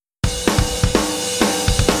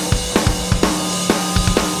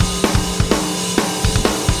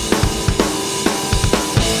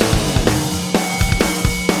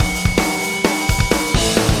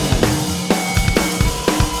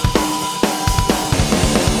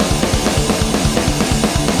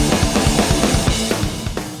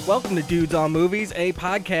Welcome to Dudes on Movies, a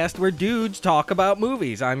podcast where dudes talk about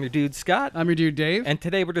movies. I'm your dude, Scott. I'm your dude, Dave. And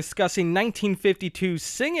today we're discussing 1952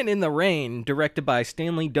 Singin' in the Rain, directed by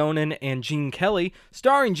Stanley Donen and Gene Kelly,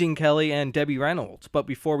 starring Gene Kelly and Debbie Reynolds. But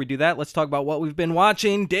before we do that, let's talk about what we've been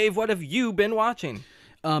watching. Dave, what have you been watching?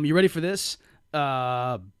 You ready for this?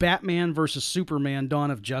 Batman versus Superman: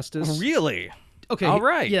 Dawn of Justice. Really? Okay. All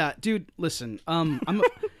right. Yeah, dude. Listen.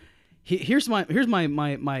 Here's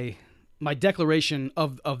my declaration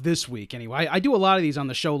of this week. Anyway, I do a lot of these on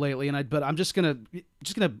the show lately, but I'm just gonna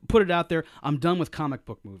put it out there. I'm done with comic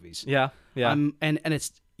book movies. Yeah. And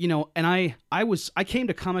it's and I came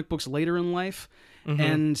to comic books later in life,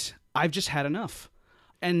 and I've just had enough.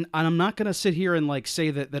 And I'm not gonna sit here and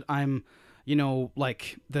say that I'm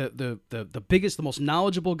like the biggest, the most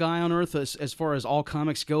knowledgeable guy on earth as far as all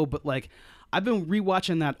comics go, but I've been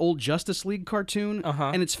rewatching that old Justice League cartoon,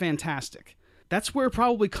 and it's fantastic. That's where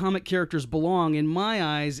probably comic characters belong, in my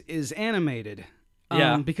eyes, is animated.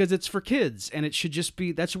 Because it's for kids, and it should just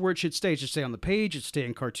be, that's where it should stay. It should stay on the page, it should stay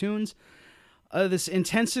in cartoons. This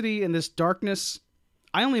intensity and this darkness,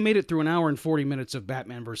 I only made it through an hour and 40 minutes of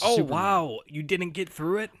Batman versus Superman. Oh, wow. You didn't get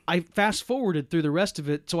through it? I fast-forwarded through the rest of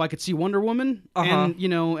it so I could see Wonder Woman,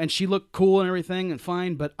 and she looked cool and everything and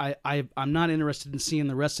fine, but I'm not interested in seeing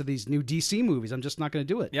the rest of these new DC movies. I'm just not going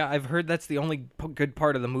to do it. Yeah, I've heard that's the only good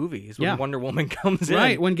part of the movie is when Wonder Woman comes in.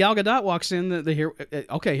 Right, when Gal Gadot walks in,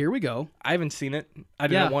 here we go. I haven't seen it. I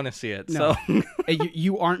didn't want to see it. No. So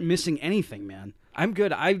you aren't missing anything, man. I'm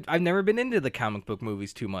good. I've never been into the comic book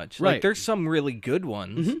movies too much. Right. There's some really good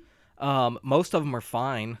ones. Most of them are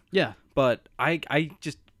fine. Yeah. But I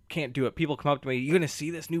just can't do it. People come up to me, you going to see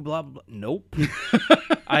this new blah, blah? Nope.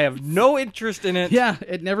 I have no interest in it. Yeah,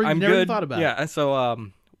 never thought about it. Yeah,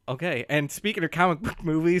 so, okay. And speaking of comic book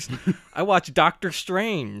movies, I watched Doctor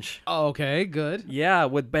Strange. Oh, okay, good. Yeah,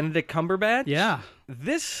 with Benedict Cumberbatch. Yeah.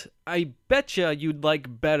 This, I betcha you'd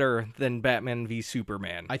like better than Batman v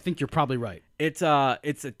Superman. I think you're probably right. It's a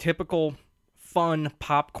typical fun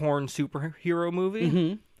popcorn superhero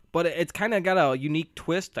movie, but it's kind of got a unique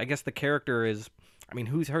twist. I guess the character is,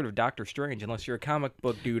 who's heard of Doctor Strange unless you're a comic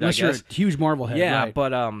book dude, Unless I guess. You're a huge Marvel head. Yeah, right.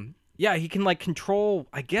 but he can control,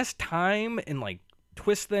 I guess, time and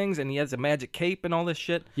twist things, and he has a magic cape and all this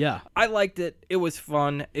shit. Yeah. I liked it. It was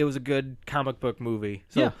fun. It was a good comic book movie.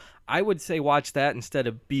 So yeah. I would say watch that instead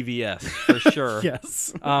of BVS for sure.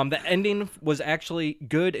 Yes. The ending was actually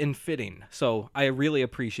good and fitting, so I really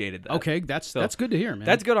appreciated that. Okay, that's good to hear, man.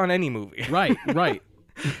 That's good on any movie. Right.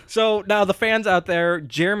 So now the fans out there,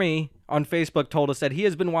 Jeremy on Facebook told us that he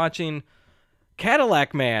has been watching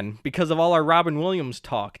Cadillac Man because of all our Robin Williams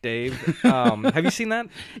talk, Dave. Have you seen that?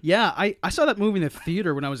 Yeah, I saw that movie in the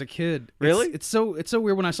theater when I was a kid. Really? It's so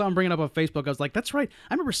weird. When I saw him bring it up on Facebook, I was like, that's right.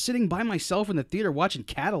 I remember sitting by myself in the theater watching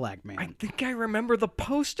Cadillac Man. I think I remember the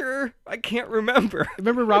poster. I can't remember.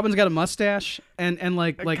 Remember Robin's got a mustache and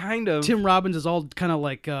kind of. Tim Robbins is all kind of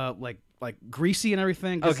like greasy and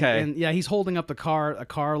everything. Okay. And yeah, he's holding up a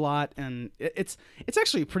car lot, and it's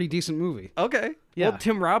actually a pretty decent movie. Okay. Yeah. Well,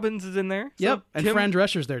 Tim Robbins is in there. So Yep. And Fran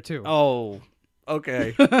Drescher's there too. Oh,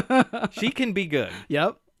 okay. She can be good.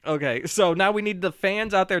 Yep. Okay, so now we need the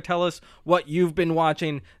fans out there tell us what you've been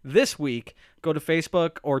watching this week. Go to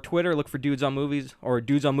Facebook or Twitter, look for Dudes on Movies or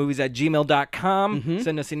dudesonmovies@gmail.com.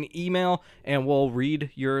 Send us an email, and we'll read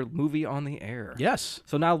your movie on the air. Yes.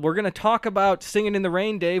 So now we're going to talk about Singin' in the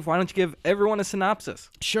Rain, Dave. Why don't you give everyone a synopsis?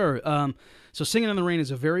 Sure. So Singin' in the Rain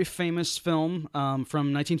is a very famous film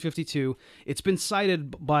from 1952. It's been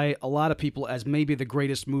cited by a lot of people as maybe the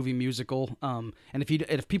greatest movie musical. And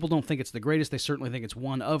if people don't think it's the greatest, they certainly think it's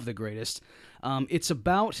one of the greatest. It's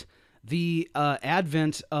about the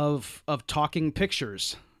advent of talking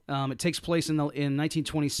pictures. It takes place in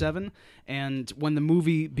 1927, and when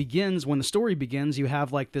the story begins, you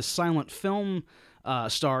have this silent film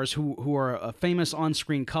stars who are a famous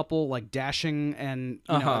on-screen couple, like dashing and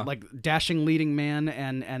dashing leading man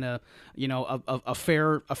and a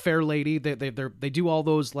fair lady. They do all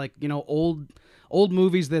those old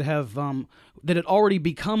movies that have that had already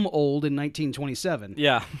become old in 1927.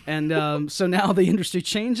 Yeah. And so now the industry's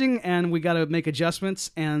changing, and we got to make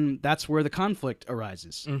adjustments, and that's where the conflict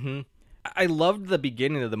arises. Mm-hmm. I loved the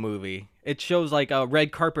beginning of the movie. It shows a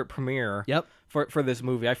red carpet premiere. Yep. For this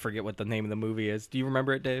movie. I forget what the name of the movie is. Do you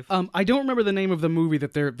remember it, Dave? I don't remember the name of the movie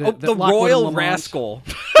that they're... The Royal Rascal.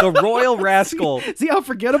 The Royal Rascal. See how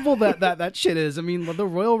forgettable that shit is. The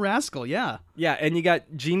Royal Rascal, yeah. Yeah, and you got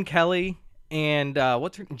Gene Kelly and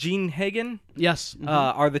Gene Hagen? Yes.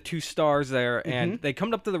 Are the two stars there, and they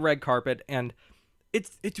come up to the red carpet, and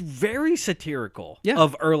it's very satirical Yeah.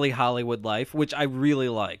 of early Hollywood life, which I really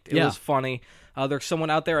liked. It Yeah. was funny. There's someone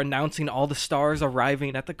out there announcing all the stars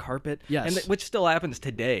arriving at the carpet, Yes. and which still happens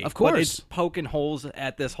today. Of course. but it's poking holes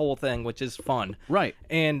at this whole thing, which is fun. Right.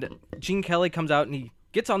 And Gene Kelly comes out and he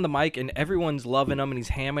gets on the mic, and everyone's loving him, and he's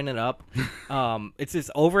hamming it up. It's this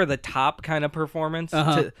over the top kind of performance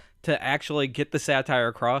to actually get the satire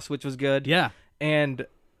across, which was good. Yeah. And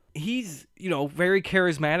he's, very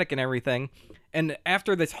charismatic and everything. And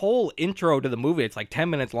after this whole intro to the movie, it's like 10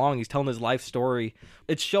 minutes long. He's telling his life story.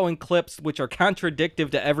 It's showing clips which are contradictive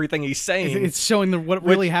to everything he's saying. It's showing what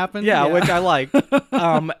really happened. Yeah, which I like.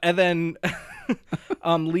 And then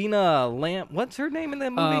Lena what's her name in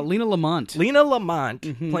that movie? Lena Lamont. Lena Lamont,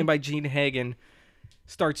 played by Gene Hagen,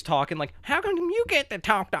 starts talking like, "How come you get to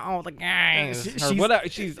talk to all the guys?" Or whatever.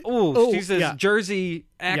 She's this Jersey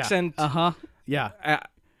accent. Yeah. Yeah.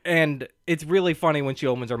 And it's really funny when she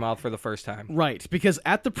opens her mouth for the first time. Right, because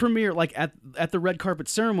at the premiere, like at the red carpet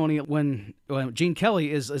ceremony, when Gene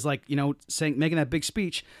Kelly is like, making that big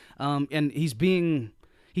speech, and he's doing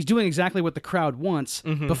exactly what the crowd wants.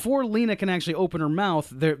 Before Lena can actually open her mouth,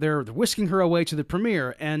 they're whisking her away to the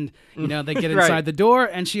premiere, and they get inside Right. the door,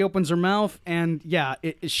 and she opens her mouth, and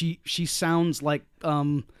she sounds like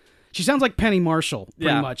She sounds like Penny Marshall,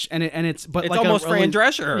 pretty much, and it's It's like almost Fran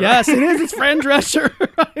Drescher. Yes, it is. It's Fran Drescher,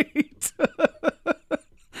 right?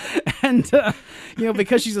 And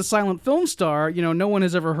because she's a silent film star, no one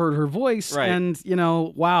has ever heard her voice, Right. and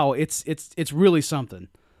wow, it's really something.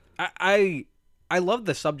 I love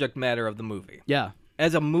the subject matter of the movie. Yeah,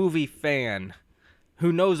 As a movie fan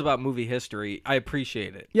who knows about movie history, I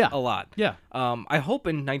appreciate it a lot. Yeah. I hope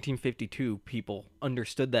in 1952 people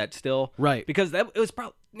understood that still. Right. Because it was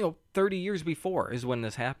probably 30 years before is when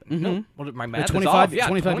this happened. No, my math 25 is off. Yeah,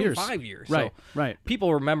 25 years. 25 years. Right, So right.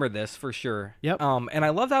 people remember this for sure. Yep. And I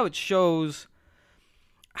love how it shows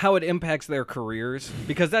how it impacts their careers,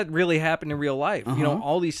 because that really happened in real life.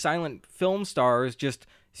 All these silent film stars, just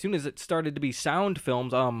as soon as it started to be sound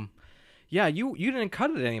films, you didn't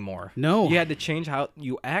cut it anymore. No. You had to change how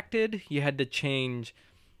you acted. You had to change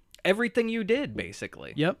everything you did,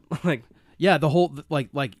 basically. Yep. Like, Yeah, the whole like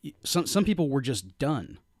some people were just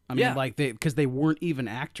done. I mean, Yeah. because they weren't even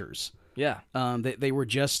actors. yeah. They were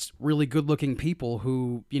just really good-looking people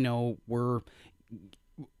who were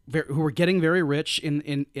getting very rich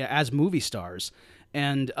in as movie stars,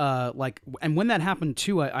 and when that happened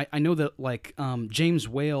too, I know that James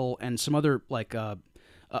Whale and some other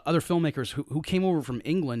other filmmakers who came over from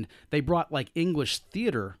England, they brought English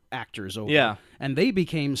theater actors over, Yeah. and they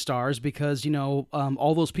became stars because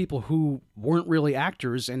all those people who weren't really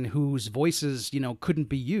actors and whose voices couldn't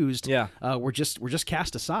be used, Yeah. were just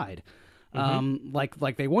cast aside.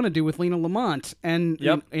 Like they want to do with Lena Lamont, and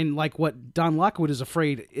Yep. in like what Don Lockwood is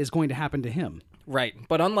afraid is going to happen to him. Right.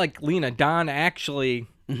 But unlike Lena, Don actually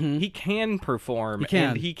he can perform,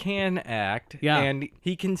 can. and he can act, Yeah. and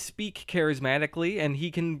he can speak charismatically, and he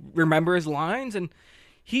can remember his lines, and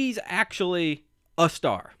he's actually a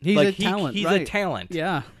star. He's a talent, He's right. a talent.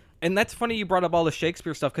 Yeah, And that's funny you brought up all the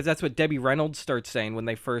Shakespeare stuff, because that's what Debbie Reynolds starts saying when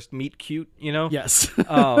they first meet cute, yes,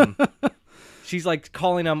 She's like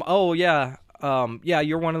calling him, "Oh yeah,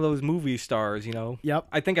 you're one of those movie stars, Yep.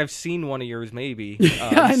 I think I've seen one of yours, maybe.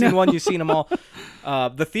 I You've seen know. one, you've seen them all.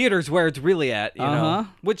 The theater's where it's really at, you Uh-huh. know.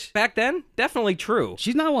 Which back then, definitely true.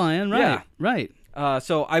 she's not lying, right? Yeah. Right.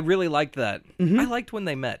 So I really liked that. I liked when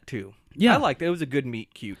they met too. Yeah. I liked it. It was a good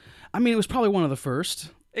meet cute. I mean, it was probably one of the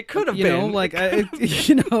first. It could have You been. know, like and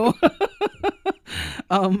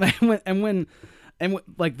when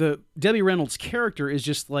the Debbie Reynolds character is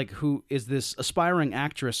just who is this aspiring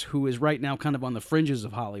actress who is right now kind of on the fringes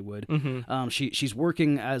of Hollywood. She's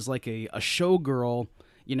working as a showgirl,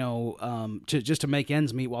 to make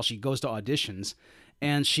ends meet while she goes to auditions.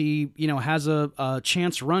 And she, has a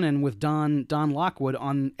chance run-in with Don Lockwood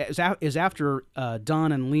is after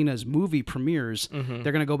Don and Lena's movie premieres.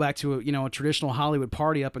 They're going to go back to a traditional Hollywood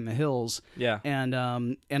party up in the hills. Yeah. And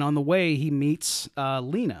on the way he meets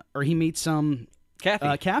Lena, or he meets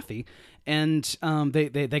Kathy, and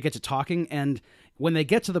they get to talking, and when they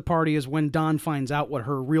get to the party is when Don finds out what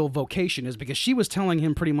her real vocation is, because she was telling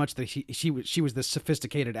him pretty much that she was this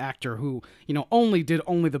sophisticated actor who only did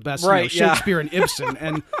the best, Right, yeah. Shakespeare and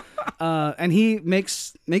Ibsen, and he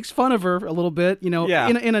makes fun of her a little bit, Yeah.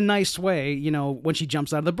 in a nice way, when she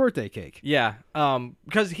jumps out of the birthday cake. Yeah,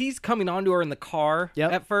 because he's coming on to her in the car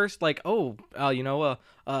Yep. at first, like, a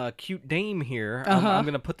cute dame here. I'm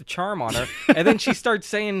going to put the charm on her. And then she starts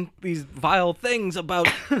saying these vile things about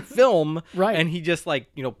film. Right. And he just,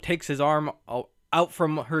 takes his arm out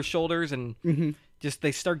from her shoulders, and just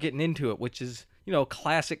they start getting into it, which is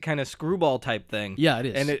classic kind of screwball type thing. Yeah, it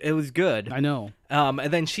is. And it was good. I know.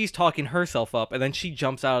 And then she's talking herself up, and then she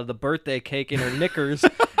jumps out of the birthday cake in her knickers,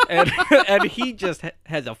 and he just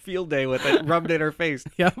has a field day with it, rubbed in her face.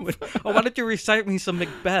 Yeah. Oh, why don't you recite me some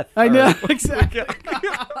Macbeth? I know, Or- exactly.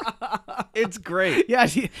 It's great. Yeah,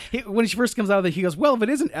 when she first comes out of it, he goes, "Well, if it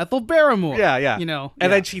isn't Ethel Barrymore." Yeah, yeah.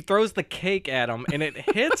 And then she throws the cake at him, and it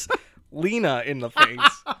hits Lena in the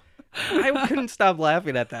face. I couldn't stop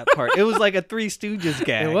laughing at that part. It was like a Three Stooges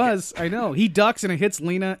gag. It was. I know. He ducks and it hits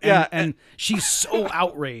Lena, and, Yeah, and she's so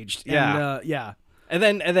outraged. Yeah. And, yeah. And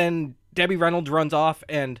then Debbie Reynolds runs off,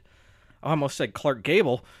 and I almost said Clark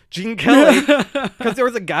Gable, Gene Kelly, because there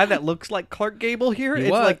was a guy that looks like Clark Gable here. It's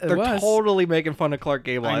like they're totally making fun of Clark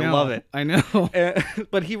Gable. I love it. I know.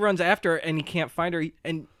 But he runs after her, and he can't find her,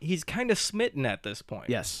 and he's kind of smitten at this point.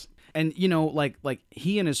 Yes. And like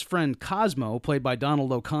he and his friend Cosmo, played by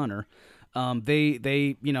Donald O'Connor,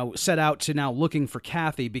 they set out to now looking for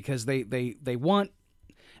Kathy because they want,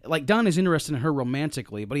 like, Don is interested in her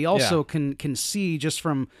romantically, but he also can see just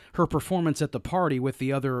from her performance at the party with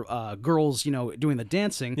the other girls, doing the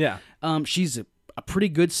dancing. Yeah. She's a pretty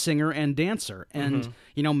good singer and dancer, and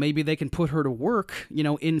maybe they can put her to work,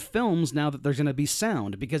 in films now that there's going to be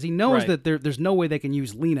sound, because he knows that there's no way they can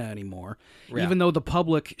use Lena anymore. Yeah. Even though the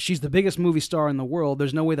public, she's the biggest movie star in the world,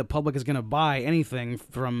 there's no way the public is going to buy anything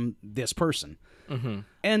from this person.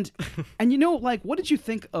 And what did you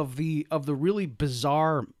think of the really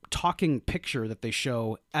bizarre talking picture that they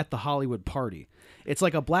show at the Hollywood party? It's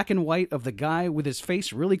like a black and white of the guy with his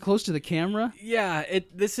face really close to the camera. Yeah,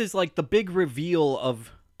 this is like the big reveal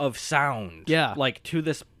of sound. Yeah. Like to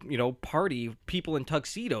this, party, people in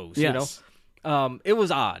tuxedos, Yes. It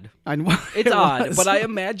was odd. I know. It's odd, but I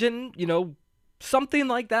imagine, something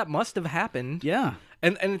like that must have happened. Yeah.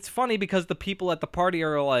 And it's funny because the people at the party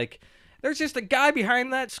are like, there's just a guy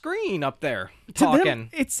behind that screen up there talking. Them,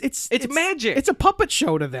 it's magic. It's a puppet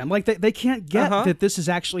show to them. Like they can't get that this is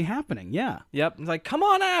actually happening. Yeah. Yep. It's like, come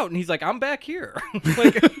on out. And he's like, I'm back here.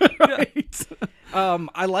 Like, Right.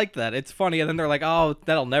 I like that. It's funny. And then they're like, oh,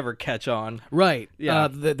 that'll never catch on. Right. Yeah.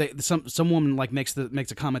 Some woman makes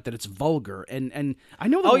a comment that it's vulgar, and I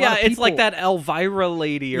know that. Oh a lot yeah, of it's people, like that Elvira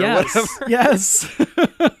lady or yes, whatever. Yes.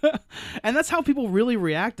 And that's how people really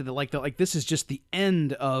reacted. Like this is just the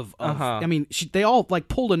end of. I mean, they all like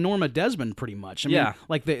pulled a Norma Desmond pretty much. I mean,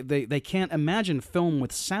 like they can't imagine film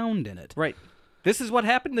with sound in it. Right. This is what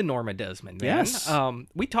happened to Norma Desmond, man. Yes.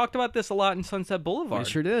 We talked about this a lot in Sunset Boulevard. We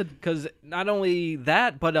sure did. Because not only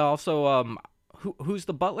that, but also who's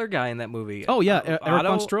the butler guy in that movie? Oh yeah, Eric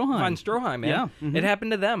von Stroheim. Von Stroheim, man. Yeah. Mm-hmm. It happened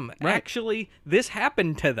to them. Right. Actually, this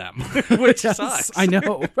happened to them, which Yes, sucks. I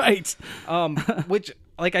know, right? Which,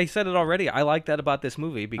 like I said it already, I like that about this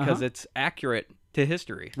movie because it's accurate to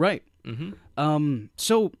history. Right.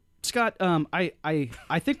 So, Scott, I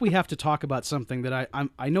think we have to talk about something that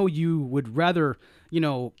I know you would rather, I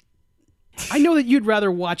know that you'd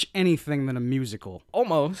rather watch anything than a musical.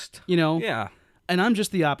 Almost. Yeah. And I'm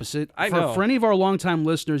just the opposite. I know. For any of our longtime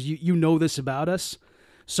listeners, you know this about us.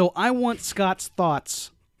 So I want Scott's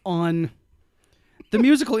thoughts on the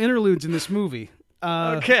musical interludes in this movie.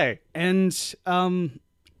 Okay. And I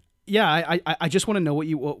just want to know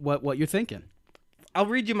what you're thinking. I'll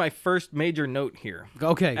read you my first major note here.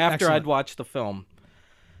 Okay. After excellent. I'd watched the film.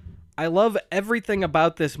 I love everything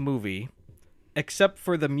about this movie except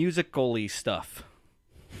for the musical-y stuff.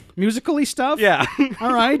 Musical-y stuff? Yeah.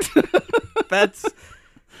 All right.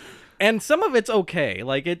 And some of it's okay.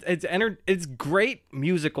 Like it's great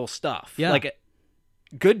musical stuff. Yeah. Like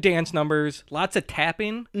good dance numbers, lots of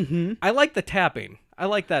tapping. Mm-hmm. I like the tapping. I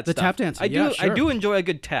like that stuff. The tap dancing. I do enjoy a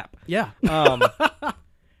good tap. Yeah.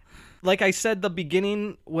 Like I said, the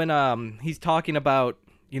beginning when he's talking about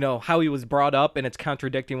how he was brought up and it's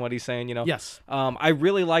contradicting what he's saying. Yes. I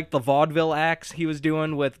really liked the vaudeville acts he was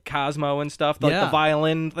doing with Cosmo and stuff, like the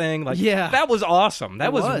violin thing. Like, that was awesome.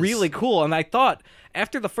 That was really cool. And I thought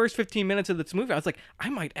after the first 15 minutes of this movie, I was like, I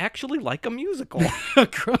might actually like a musical.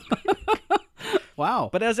 Wow.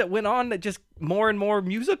 But as it went on, it just more and more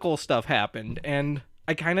musical stuff happened, and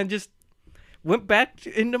I kind of just went back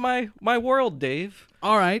into my world, Dave.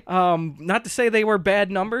 All right. Not to say they were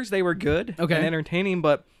bad numbers; they were good and entertaining.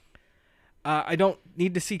 But I don't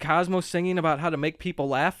need to see Cosmo singing about how to make people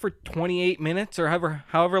laugh for 28 minutes or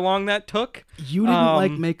however long that took. You didn't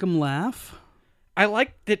like Make 'em laugh? I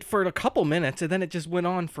liked it for a couple minutes, and then it just went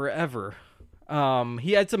on forever.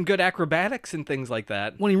 He had some good acrobatics and things like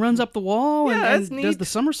that. When he runs up the wall and that's neat. does the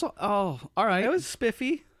somersault? Oh, all right. It was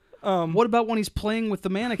spiffy. What about when he's playing with the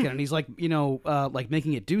mannequin and he's like, like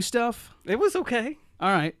making it do stuff? It was okay. All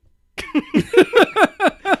right.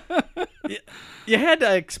 You had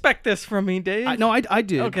to expect this from me, Dave. No, I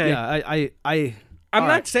did. Okay. Yeah, I'm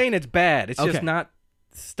not saying it's bad. It's just Okay. not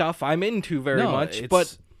stuff I'm into very No, much. it's-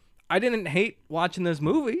 But I didn't hate watching this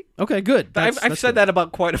movie. Okay, good. I've That's said good. that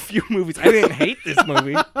about quite a few movies. I didn't hate this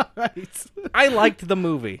movie. Right. I liked the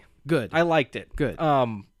movie. Good. I liked it. Good.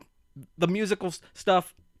 The musical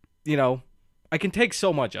stuff, I can take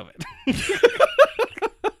so much of it.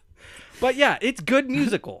 But yeah, it's good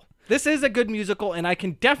musical. This is a good musical, and I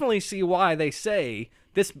can definitely see why they say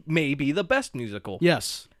this may be the best musical.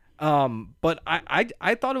 Yes. But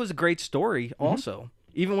I thought it was a great story also,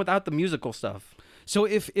 even without the musical stuff. So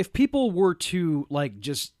if people were to like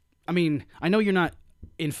just, I mean, I know you're not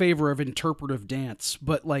in favor of interpretive dance,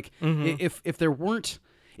 but like if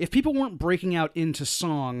people weren't breaking out into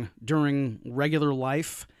song during regular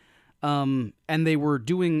life, and they were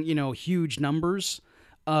doing huge numbers,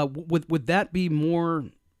 would that be more?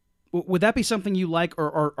 Would that be something you like,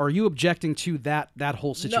 or are you objecting to that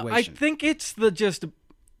whole situation? No, I think it's the just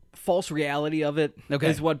false reality of it is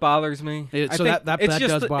Okay. what bothers me. So I think that it's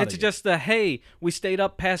just does bother it's you. just the hey, we stayed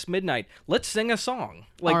up past midnight. Let's sing a song.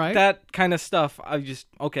 Like All right. that kind of stuff. I just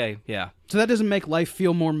yeah. So that doesn't make life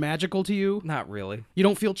feel more magical to you? Not really. You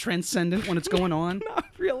don't feel transcendent when it's going on? Not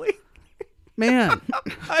really. Man.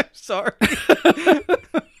 I'm sorry.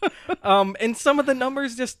 And some of the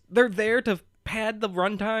numbers they're there to pad the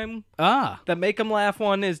runtime. The make 'em laugh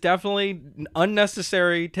one is definitely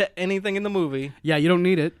unnecessary to anything in the movie. Yeah, you don't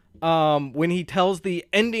need it. When he tells the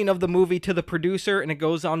ending of the movie to the producer and it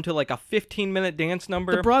goes on to like a 15-minute dance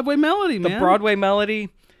number. The Broadway melody, man. The Broadway melody.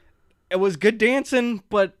 It was good dancing,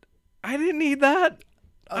 but I didn't need that.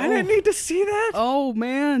 I didn't need to see that. Oh,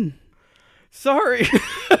 man. Sorry.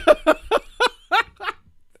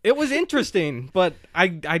 It was interesting, but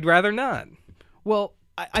I'd rather not. Well,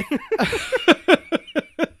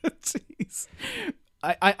 Jeez.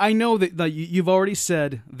 I know that you've already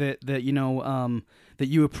said that that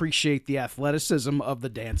you appreciate the athleticism of the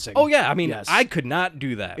dancing. Oh yeah, I mean, Yes. I could not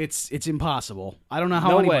do that. It's impossible. I don't know how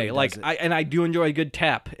No anybody way. does Like it. I do enjoy a good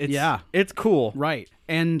tap. It's cool. Right.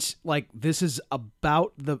 And like this is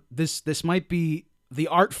about this might be the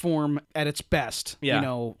art form at its best. Yeah.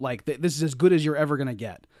 Like this is as good as you're ever going to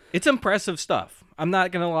get. It's impressive stuff. I'm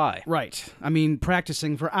not gonna lie. Right. I mean,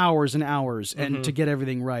 practicing for hours and hours and to get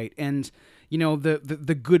everything right. And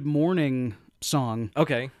the Good Morning song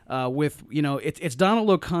Okay. with it's Donald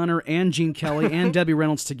O'Connor and Gene Kelly and Debbie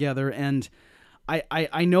Reynolds together, and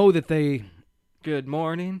I know that they Good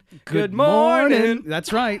morning. Good morning.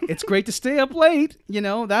 That's right. It's great to stay up late.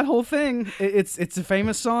 That whole thing. It's a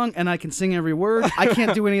famous song, and I can sing every word. I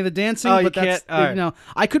can't do any of the dancing, Oh, you but that's can't? All right.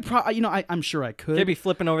 I could probably I'm sure I could. Can't be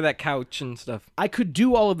flipping over that couch and stuff. I could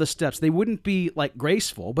do all of the steps. They wouldn't be like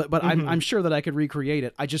graceful, but I'm sure that I could recreate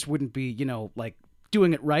it. I just wouldn't be like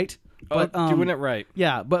doing it right. But Doing it right.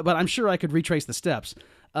 yeah, but I'm sure I could retrace the steps.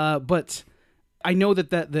 But I know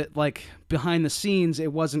that like behind the scenes,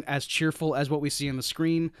 it wasn't as cheerful as what we see on the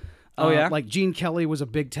screen. Oh, yeah? Like Gene Kelly was a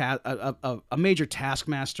big a major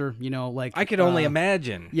taskmaster. Like I could only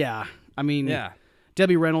imagine. Yeah, I mean, Yeah.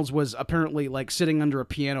 Debbie Reynolds was apparently like sitting under a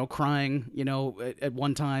piano crying. At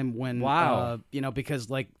one time when Wow. because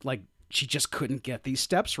like she just couldn't get these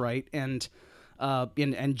steps right, and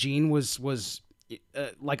Gene was.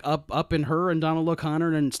 Like up in her and Donald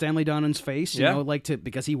O'Connor and Stanley Donen's face,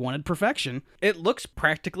 because he wanted perfection. It looks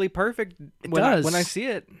practically perfect does. when I see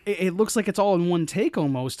it. It looks like it's all in one take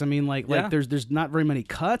almost. I mean, like Yeah. there's not very many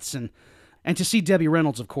cuts, and to see Debbie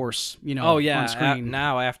Reynolds, of course, Oh yeah. on screen.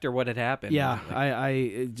 Now after what had happened. Yeah,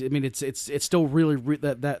 I mean, it's still really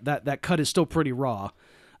that cut is still pretty raw,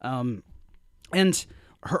 and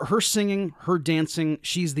her singing, her dancing,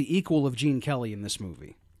 she's the equal of Gene Kelly in this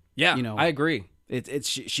movie. Yeah. I agree.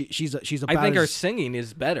 She's about I think her as- singing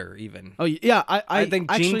is better even. Oh yeah, I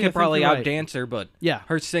think actually, Gene I could probably you're right. outdance her, but Yeah.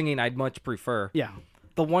 her singing I'd much prefer. Yeah.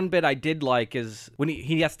 The one bit I did like is when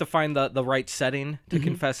he has to find the right setting to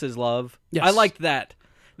confess his love. Yes. I liked that.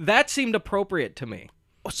 That seemed appropriate to me.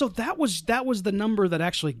 So that was the number that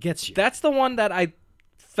actually gets you. That's the one that I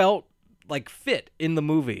felt like fit in the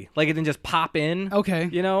movie. Like it didn't just pop in. Okay.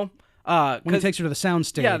 When When he takes her to the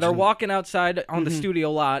soundstage. yeah, they're and- walking outside on the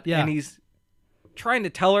studio lot, Yeah. and he's trying to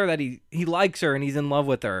tell her that he likes her and he's in love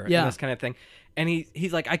with her, Yeah. and this kind of thing. And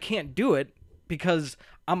he's like, I can't do it because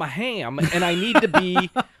I'm a ham and I need to be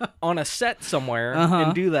on a set somewhere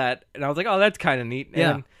and do that. And I was like, oh, that's kind of neat. And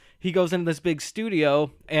Yeah. then he goes into this big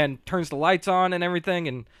studio and turns the lights on and everything,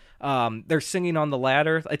 and they're singing on the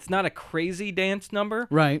ladder. It's not a crazy dance number,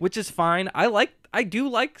 Right. Which is fine. I do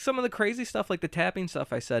like some of the crazy stuff, like the tapping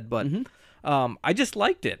stuff I said, but I just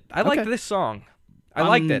liked it. I liked Okay. this song. I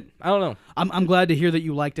liked it. I don't know. I'm glad to hear that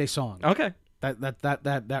you liked a song. Okay.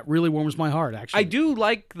 That really warms my heart, actually. I do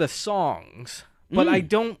like the songs, but I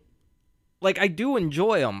don't like. I do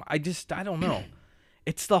enjoy them. I don't know.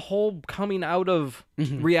 It's the whole coming out of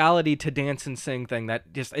reality to dance and sing thing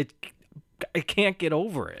that just I can't get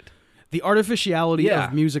over it. The artificiality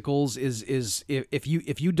of musicals is if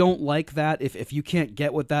you don't like that, if you can't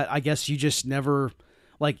get with that, I guess you just never,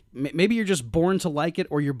 like, maybe you're just born to like it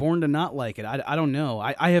or you're born to not like it. I don't know.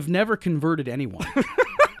 I have never converted anyone.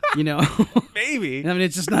 You know, maybe. I mean,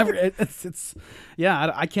 it's just never. It's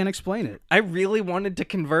yeah. I can't explain it. I really wanted to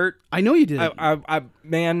convert. I know you did. I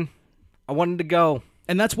wanted to go.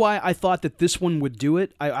 And that's why I thought that this one would do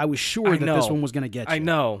it. I was sure that this one was going to get you. I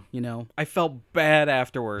know. You know? I felt bad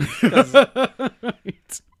afterwards.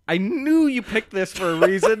 Right. I knew you picked this for a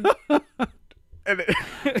reason. And it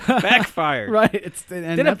backfired. Right.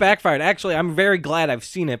 It backfired. Actually, I'm very glad I've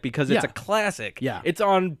seen it because it's a classic. Yeah. It's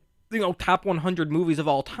on, top 100 movies of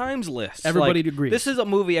all times list. Everybody agrees. This is a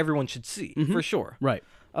movie everyone should see, for sure. Right.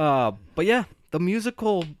 But yeah, the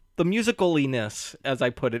musicaliness, as I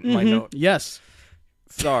put it in my note. Yes.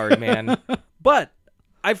 Sorry, man. But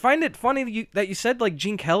I find it funny that you said, like,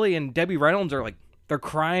 Gene Kelly and Debbie Reynolds are, like, they're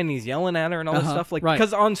crying, he's yelling at her and all this stuff. Like,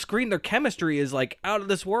 because on screen, their chemistry is, like, out of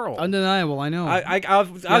this world. Undeniable, I know. I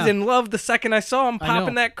was in love the second I saw him pop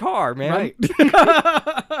in that car, man. Right.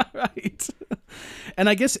 Right. And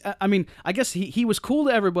I guess he was cool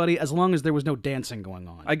to everybody as long as there was no dancing going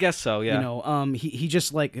on. I guess so, yeah. You know, he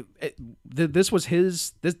just, like, this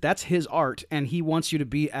was that's his art, and he wants you to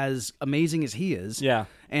be as amazing as he is. Yeah.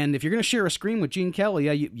 And if you're going to share a screen with Gene Kelly,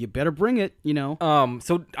 you better bring it, you know.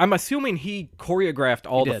 So I'm assuming he choreographed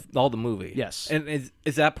all the movie. Yes. And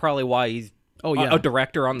is that probably why he's a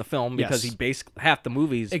director on the film, because he based half the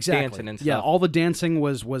movies dancing and stuff. Yeah, all the dancing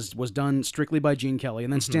was done strictly by Gene Kelly,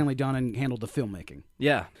 and then Stanley Donen handled the filmmaking.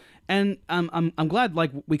 Yeah. And I'm glad,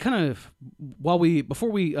 like, we kind of, before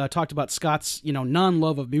we talked about Scott's,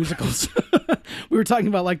 non-love of musicals, we were talking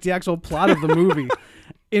about, like, the actual plot of the movie,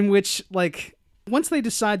 in which, like, once they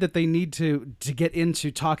decide that they need to get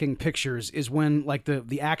into talking pictures is when, like,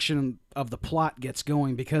 the action of the plot gets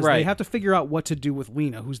going, because they have to figure out what to do with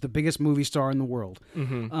Lena, who's the biggest movie star in the world.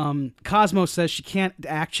 Cosmo says she can't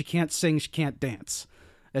act, she can't sing, she can't dance.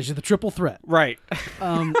 She's the triple threat. Right.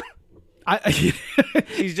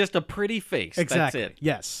 She's just a pretty face. Exactly. That's it.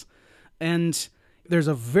 Yes. And there's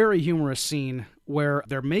a very humorous scene where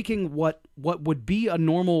they're making what would be a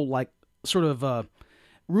normal, like, sort of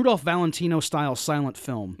Rudolph Valentino style silent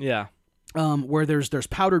film. Yeah. Where there's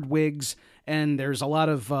powdered wigs and there's a lot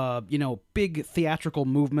of big theatrical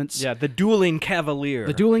movements. Yeah, the dueling cavalier.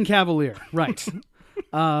 Right.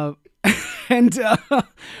 And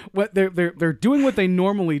what they're doing what they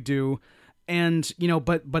normally do, and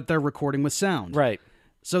but they're recording with sound. Right.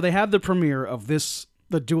 So they have the premiere of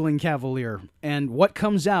the dueling cavalier, and what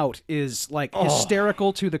comes out is, like,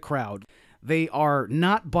 hysterical to the crowd. They are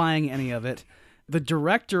not buying any of it. The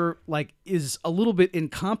director, like, is a little bit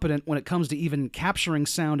incompetent when it comes to even capturing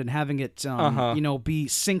sound and having it, be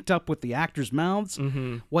synced up with the actors' mouths.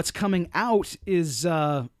 Mm-hmm. What's coming out is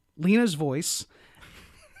Lena's voice,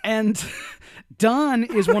 and Don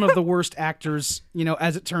is one of the worst actors,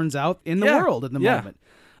 as it turns out, in the world at the moment.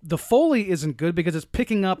 The Foley isn't good because it's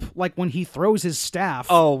picking up, like, when he throws his staff.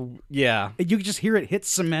 Oh, yeah. You can just hear it hit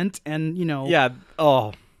cement and, Yeah.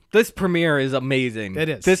 Oh, this premiere is amazing. It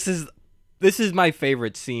is. This is my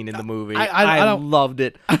favorite scene in the movie. I loved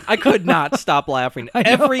it. I could not stop laughing.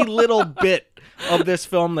 Every little bit of this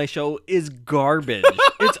film they show is garbage.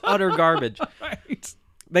 It's utter garbage. Right.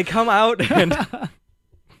 They come out and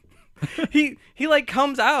he like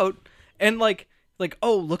comes out and like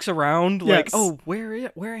looks around, like, oh,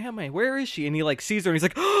 where am I? Where is she? And he, like, sees her and he's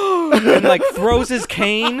like, oh, and, like, throws his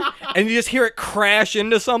cane and you just hear it crash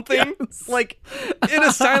into something. Yes. Like, in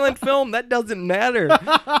a silent film, that doesn't matter.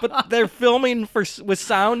 But they're filming with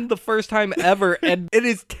sound the first time ever, and it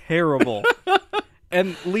is terrible.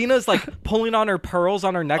 And Lena's, like, pulling on her pearls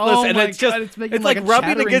on her necklace, and it's just, it's like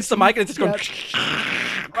rubbing against the mic, and it's just going,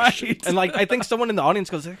 right. And, like, I think someone in the audience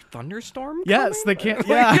goes, "Is there a thunderstorm coming?" Yes, they can't.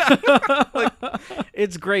 Yeah. Like,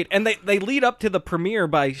 it's great. And they lead up to the premiere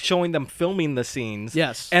by showing them filming the scenes.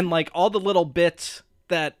 Yes. And, like, all the little bits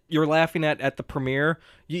that you're laughing at the premiere,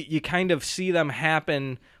 you kind of see them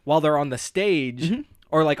happen while they're on the stage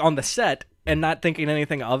or, like, on the set and not thinking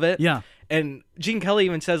anything of it. Yeah. And Gene Kelly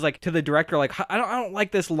even says, like, to the director, like, I don't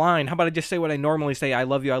like this line. How about I just say what I normally say? I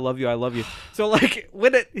love you, I love you, I love you. So, like,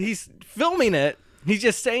 when he's filming it, he's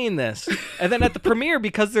just saying this. And then at the premiere,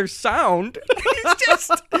 because there's sound, he's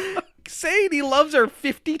just saying he loves her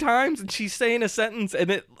 50 times and she's saying a sentence and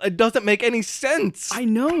it doesn't make any sense. I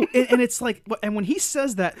know. And it's like, and when he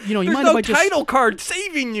says that, you There's mind no if I just... title card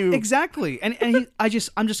saving you. Exactly. And I'm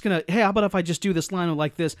just going to, hey, how about if I just do this line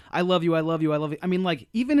like this? I love you, I love you, I love you. I mean, like,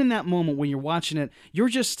 even in that moment when you're watching it,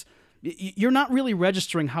 you're not really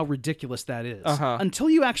registering how ridiculous that is until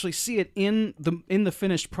you actually see it in the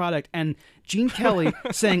finished product, and Gene Kelly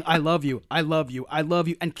saying "I love you, I love you, I love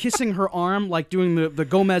you," and kissing her arm like doing the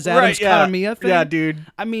Gomez Adams Katamia thing. Yeah, dude.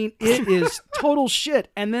 I mean, it is total shit.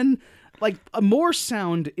 And then like more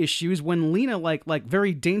sound issues when Lena like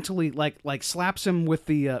very daintily like slaps him with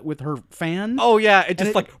her fan. Oh yeah, it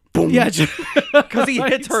just like boom. Yeah, because he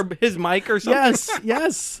hits his mic or something.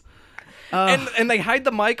 Yes. And they hide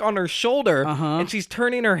the mic on her shoulder, and she's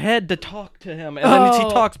turning her head to talk to him, and then she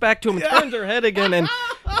talks back to him and turns her head again, and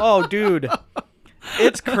oh, dude,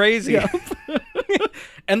 it's crazy.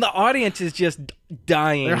 And the audience is just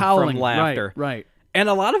dying They're howling from laughter. Right. And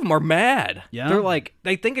a lot of them are mad. Yeah. They're like,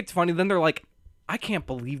 they think it's funny, then they're like, I can't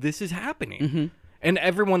believe this is happening. And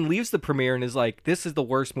everyone leaves the premiere and is like, this is the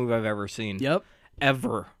worst movie I've ever seen. Yep.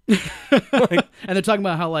 Ever. And they're talking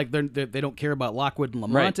about how like they don't care about Lockwood and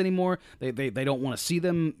Lamont anymore. They don't want to see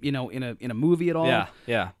them, in a movie at all.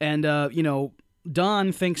 Yeah. And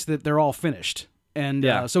Don thinks that they're all finished, and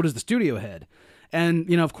so does the studio head.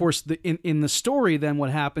 And of course, in the story, then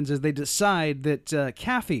what happens is they decide that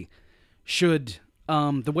Kathy should.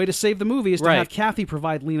 The way to save the movie is to have Kathy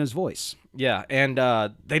provide Lena's voice. Yeah, and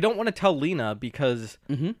they don't want to tell Lena because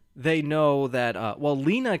they know that,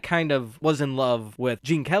 Lena kind of was in love with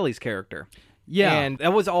Gene Kelly's character. Yeah. And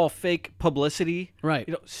that was all fake publicity. Right.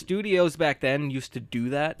 Studios back then used to do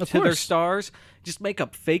that to their stars. Just make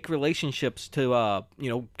up fake relationships to,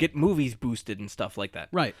 get movies boosted and stuff like that.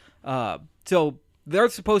 Right. So they're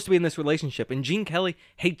supposed to be in this relationship, and Gene Kelly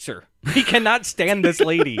hates her. He cannot stand this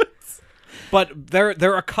lady. But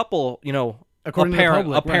they're a couple, according to the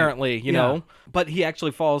public, apparently, you know. But he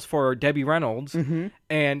actually falls for Debbie Reynolds,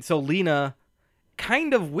 and so Lena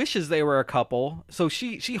kind of wishes they were a couple, so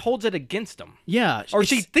she holds it against him. Yeah, or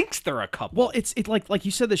she thinks they're a couple. Well, it's like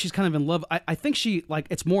you said that she's kind of in love. I think she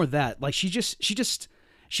it's more that like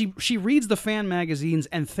she reads the fan magazines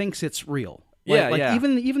and thinks it's real.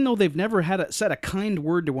 Even though they've never said a kind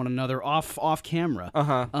word to one another off camera,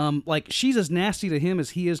 like she's as nasty to him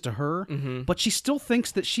as he is to her, but she still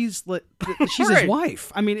thinks that she's his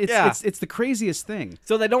wife. I mean, it's the craziest thing.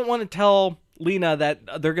 So they don't want to tell Lena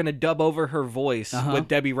that they're going to dub over her voice with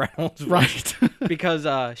Debbie Reynolds, right?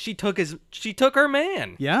 Because she took her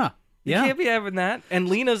man. Yeah. You can't be having that. And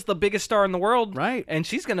Lena's the biggest star in the world, right? And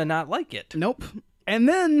she's going to not like it. Nope. And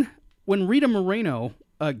then when Rita Moreno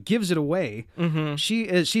gives it away.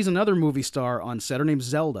 She's another movie star on set. Her name's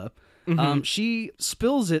Zelda. She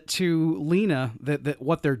spills it to Lena that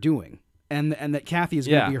what they're doing and that Kathy is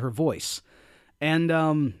going to be her voice.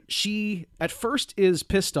 And she at first is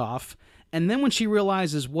pissed off, and then when she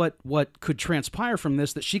realizes what could transpire from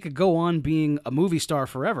this, that she could go on being a movie star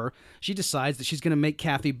forever, she decides that she's going to make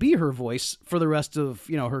Kathy be her voice for the rest of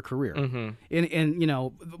her career. And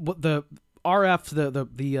the RF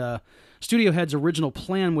the studio head's original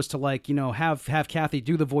plan was to have Kathy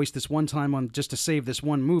do the voice this one time on just to save this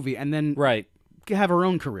one movie, and then have her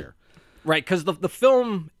own career. Right, because the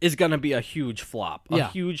film is going to be a huge flop.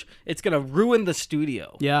 It's going to ruin the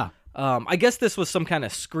studio. Yeah. I guess this was some kind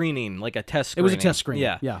of screening, like a test screening. It was a test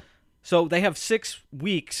screening. Yeah. So they have 6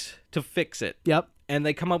 weeks to fix it. Yep. And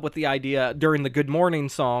they come up with the idea during the Good Morning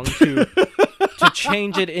song to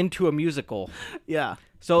change it into a musical. Yeah.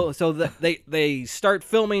 So they start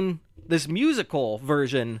filming this musical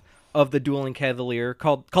version of the Dueling Cavalier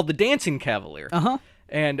called the Dancing Cavalier.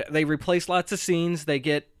 And they replace lots of scenes. They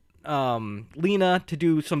get Lena to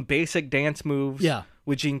do some basic dance moves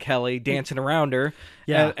with Gene Kelly dancing around her.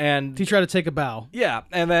 Yeah. And he tried to take a bow. Yeah.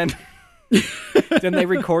 And then then they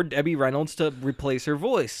record Debbie Reynolds to replace her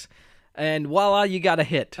voice. And voila, you got a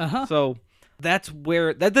hit. So that's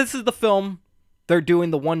where this is the film they're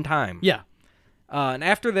doing the one time. Yeah. And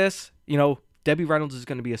after this, Debbie Reynolds is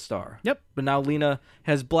going to be a star. Yep. But now Lena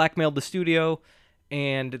has blackmailed the studio,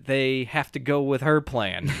 and they have to go with her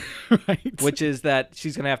plan. Right. Which is that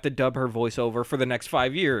she's going to have to dub her voiceover for the next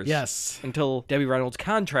 5 years. Yes. Until Debbie Reynolds'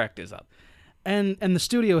 contract is up. And the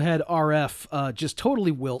studio head RF just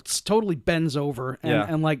totally wilts, totally bends over,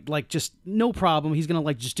 and like just no problem. He's going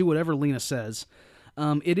to just do whatever Lena says.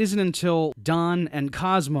 It isn't until Don and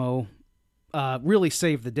Cosmo really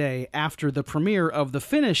save the day after the premiere of the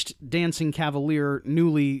finished Dancing Cavalier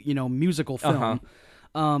newly, musical film,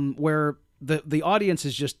 where the audience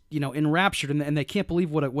is just enraptured, and they can't believe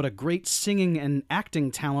what a great singing and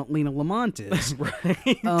acting talent Lena Lamont is.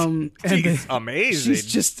 Right. She's amazing. She's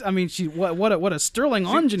just, what a sterling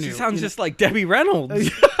ingenue. She sounds just like Debbie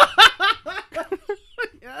Reynolds.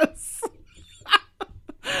 Yes.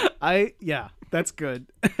 That's good.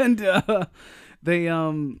 And they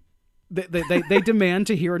demand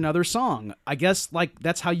to hear another song. I guess like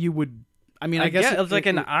that's how you would. I guess it was like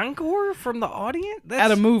an encore from the audience at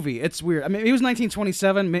a movie. It's weird. It was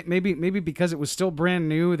 1927. Maybe because it was still brand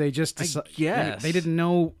new, they just they didn't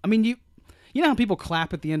know. You know how people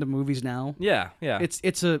clap at the end of movies now. Yeah.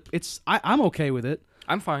 I'm okay with it.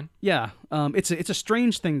 I'm fine. Yeah, it's a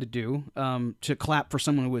strange thing to do, to clap for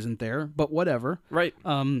someone who isn't there, but whatever. Right.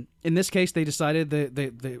 In this case, they decided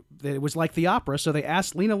that it was like the opera, so they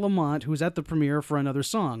asked Lena Lamont, who was at the premiere, for another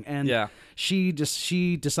song, and she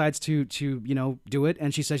decides to do it,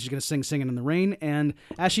 and she says she's going to sing "Singing in the Rain," and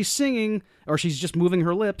as she's singing, or she's just moving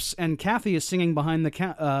her lips, and Kathy is singing behind the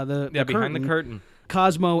behind the curtain.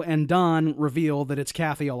 Cosmo and Don reveal that it's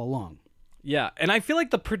Kathy all along. Yeah, and I feel like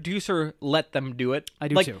the producer let them do it. I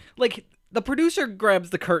do too. Like, the producer grabs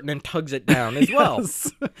the curtain and tugs it down as well.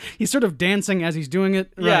 He's sort of dancing as he's doing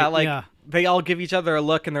it. Yeah, right. They all give each other a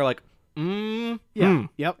look, and they're like,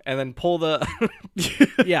 yep. And then pull the...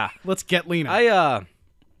 Yeah. Let's get Lena.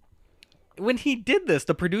 When he did this,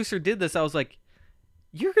 the producer did this, I was like,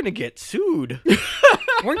 you're going to get sued.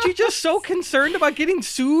 Weren't you just so concerned about getting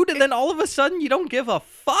sued, and then all of a sudden you don't give a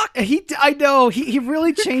fuck? I know. He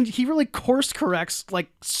really changed. He really course corrects like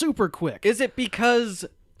super quick. Is it because...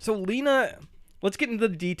 So Lena... Let's get into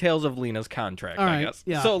the details of Lena's contract, I guess.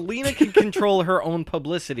 Yeah. So Lena can control her own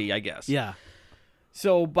publicity, I guess. Yeah.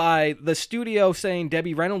 So by the studio saying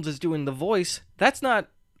Debbie Reynolds is doing the voice, that's not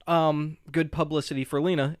good publicity for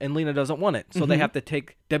Lena, and Lena doesn't want it. So they have to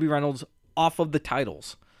take Debbie Reynolds off of the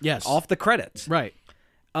titles. Yes. Off the credits. Right.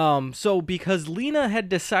 So because Lena had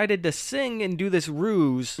decided to sing and do this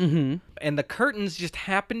ruse, and the curtains just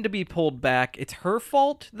happened to be pulled back, it's her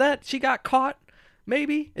fault that she got caught?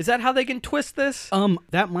 Maybe? Is that how they can twist this?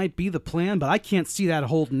 That might be the plan, but I can't see that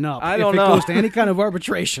holding up. I don't know. If it goes to any kind of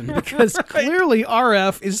arbitration, because clearly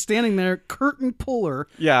RF is standing there, curtain puller.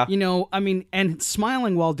 Yeah. And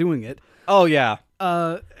smiling while doing it. Oh, yeah.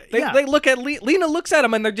 They look at Lena looks at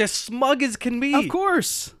him, and they're just smug as can be. Of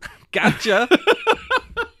course. Gotcha.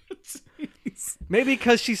 Maybe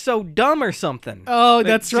because she's so dumb or something. Oh,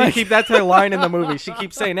 that's right. That's her line in the movie. She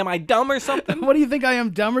keeps saying, am I dumb or something? What do you think, I am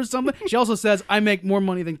dumb or something? She also says, I make more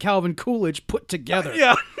money than Calvin Coolidge put together.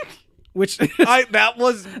 Yeah. Which that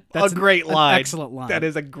was a great line. Excellent line. That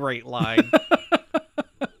is a great line.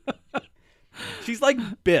 She's like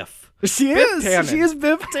Biff. She is. Tannen. She is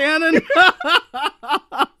Biff Tannen.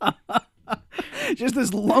 Just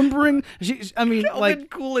this lumbering. Calvin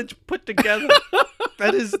Coolidge put together.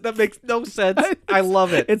 That makes no sense. I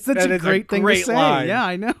love it. It's such a great thing to say. Line. Yeah,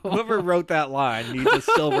 I know. Whoever wrote that line needs a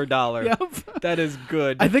silver dollar. Yep. That is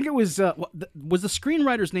good. I think it was the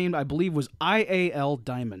screenwriter's name, I believe, was I.A.L.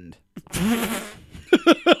 Diamond.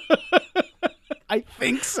 I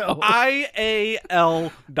think so.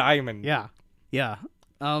 I.A.L. Diamond. Yeah. Yeah.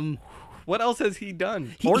 What else has he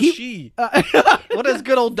done? She? What has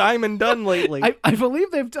good old Diamond done lately? I believe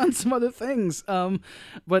they've done some other things.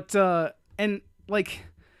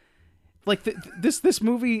 This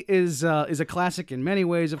movie is a classic in many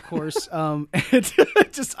ways, of course. It's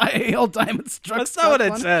just I.A.L. Diamond struck. That's not what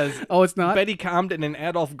it says. Oh, it's not? Betty Comden and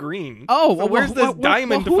Adolph Green. Oh, so where's this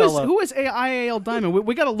Diamond fella? Who is I.A.L. Diamond?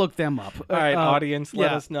 We got to look them up. All right, audience,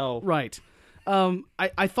 let us know. Right.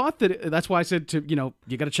 I thought that's why I said you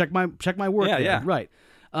got to check my work. Yeah, yeah. Right.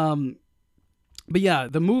 But yeah,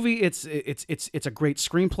 the movie it's a great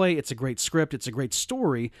screenplay, it's a great script, it's a great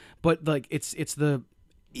story, but like it's the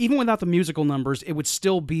even without the musical numbers, it would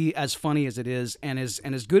still be as funny as it is and as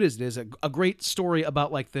good as it is. A great story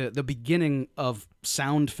about like the beginning of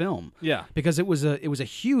sound film. Yeah. Because it was a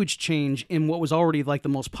huge change in what was already like the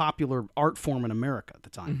most popular art form in America at the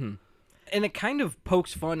time. Mm-hmm. And it kind of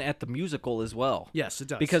pokes fun at the musical as well. Yes, it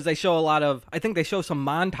does. Because they show I think they show some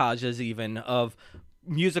montages even of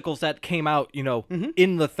musicals that came out, in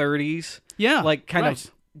the 30s. Yeah. Like kind of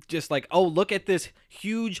just like, oh, look at this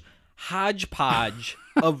huge hodgepodge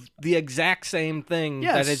of the exact same thing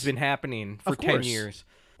that has been happening for 10 years.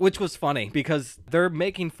 Which was funny because they're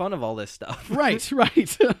making fun of all this stuff. Right.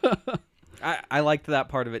 I liked that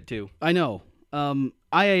part of it too. I know.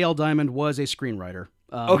 I.A.L. Diamond was a screenwriter.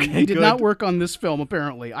 Okay, he did not work on this film,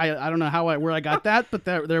 apparently. I don't know where I got that, but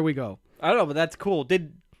there we go. I don't know, but that's cool.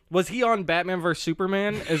 Was he on Batman vs.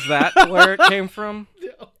 Superman? Is that where it came from?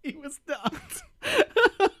 No, he was not.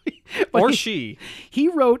 Or she. He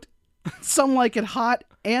wrote Some Like It Hot,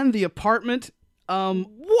 and The Apartment.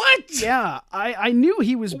 What? Yeah, I knew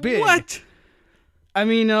he was big. What? I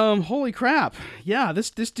mean, holy crap. Yeah, this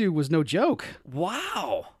dude was no joke.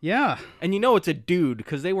 Wow. Yeah. And you know it's a dude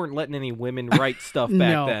because they weren't letting any women write stuff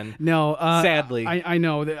back then. No. Sadly. I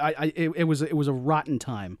know. It was a rotten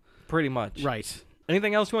time. Pretty much. Right.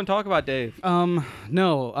 Anything else you want to talk about, Dave?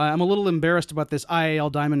 No. I'm a little embarrassed about this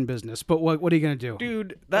IAL Diamond business, but what are you going to do?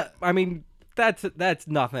 Dude, that's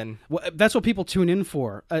nothing. Well, that's what people tune in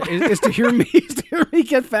for, is to hear me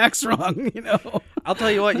get facts wrong, you know. I'll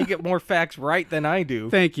tell you what, you get more facts right than I do.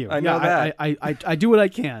 Thank you. I know that. I do what I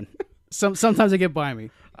can. Sometimes I get by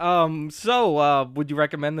me. So would you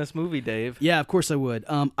recommend this movie, Dave? Yeah, of course I would.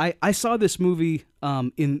 I saw this movie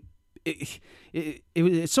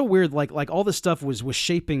it's so weird. Like all this stuff was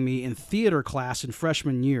shaping me in theater class in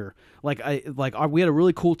freshman year. We had a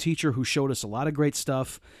really cool teacher who showed us a lot of great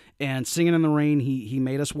stuff. And Singing in the Rain, he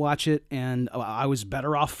made us watch it, and I was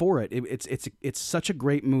better off for it. It's such a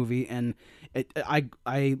great movie, and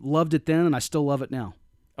I loved it then, and I still love it now.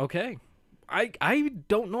 Okay. I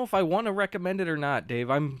don't know if I want to recommend it or not,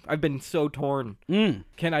 Dave. I've been so torn.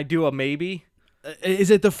 Can I do a maybe? Is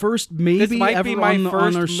it the first maybe This might ever be my on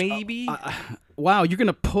first our maybe. Wow, you're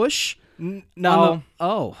gonna push? No.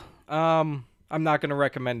 I'm not gonna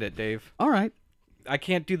recommend it, Dave. All right. I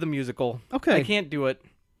can't do the musical. Okay. I can't do it.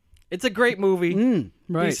 It's a great movie.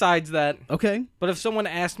 Right. Besides that. Okay. But if someone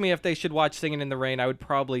asked me if they should watch Singing in the Rain, I would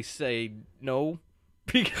probably say no.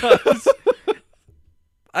 Because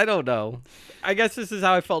I don't know. I guess this is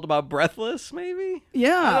how I felt about Breathless, maybe?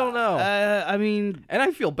 Yeah. I don't know. I mean... And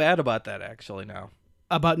I feel bad about that, actually, now.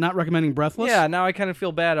 About not recommending Breathless? Yeah, now I kind of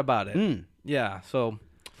feel bad about it. Yeah, so...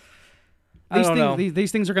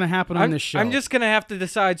 These things are going to happen on this show. I'm just going to have to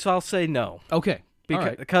decide, so I'll say no. Okay.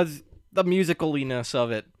 Because the musicaliness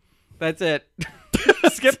of it. That's it.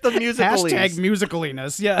 Skip the musicaliness. Hashtag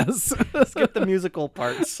musicaliness, yes. Skip the musical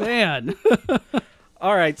parts. Man.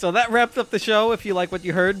 All right, so that wraps up the show. If you like what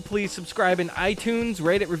you heard, please subscribe in iTunes,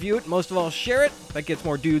 rate it, review it, most of all, share it. That gets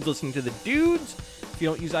more dudes listening to the dudes. If you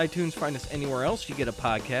don't use iTunes, find us anywhere else you get a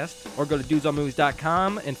podcast, or go to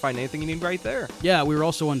dudesonmovies.com and find anything you need right there. Yeah, we're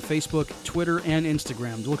also on Facebook, Twitter, and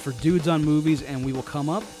Instagram. Look for Dudes on Movies, and we will come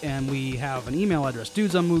up. And we have an email address,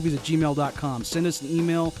 dudesonmovies@gmail.com. Send us an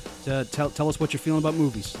email to tell us what you're feeling about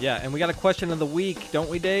movies. Yeah, and we got a question of the week, don't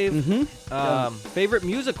we, Dave? Mm-hmm. Favorite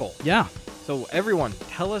musical? Yeah. So everyone,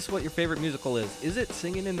 tell us what your favorite musical is. Is it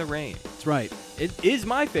Singing in the Rain? That's right. It is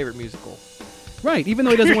my favorite musical. Right, even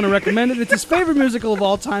though he doesn't want to recommend it, it's his favorite musical of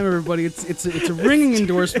all time. Everybody, it's a ringing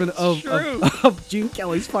endorsement of Gene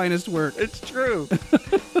Kelly's finest work. It's true.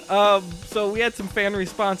 So we had some fan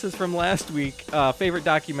responses from last week. Favorite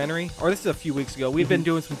documentary, or this is a few weeks ago. We've been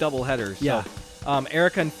doing some double headers. Yeah. So,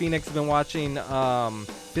 Erica and Phoenix have been watching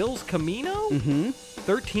Phil's Camino,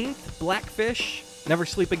 13th, Blackfish, Never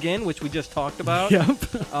Sleep Again, which we just talked about. Yep.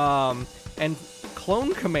 And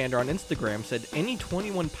Clone Commander on Instagram said any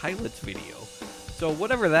 21 Pilots video. So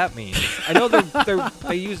whatever that means. I know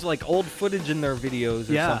they use like old footage in their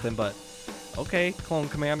videos or something, but okay, Clone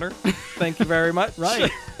Commander. Thank you very much.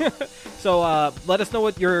 Right. So let us know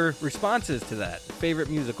what your response is to that.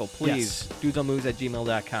 Favorite musical, please. Yes.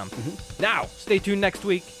 dudesonmovies@gmail.com. Now, stay tuned next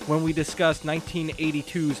week when we discuss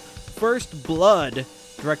 1982's First Blood,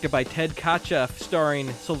 directed by Ted Kotcheff,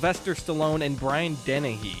 starring Sylvester Stallone and Brian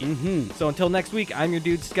Dennehy. So until next week, I'm your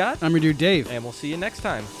dude Scott. I'm your dude Dave. And we'll see you next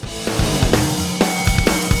time.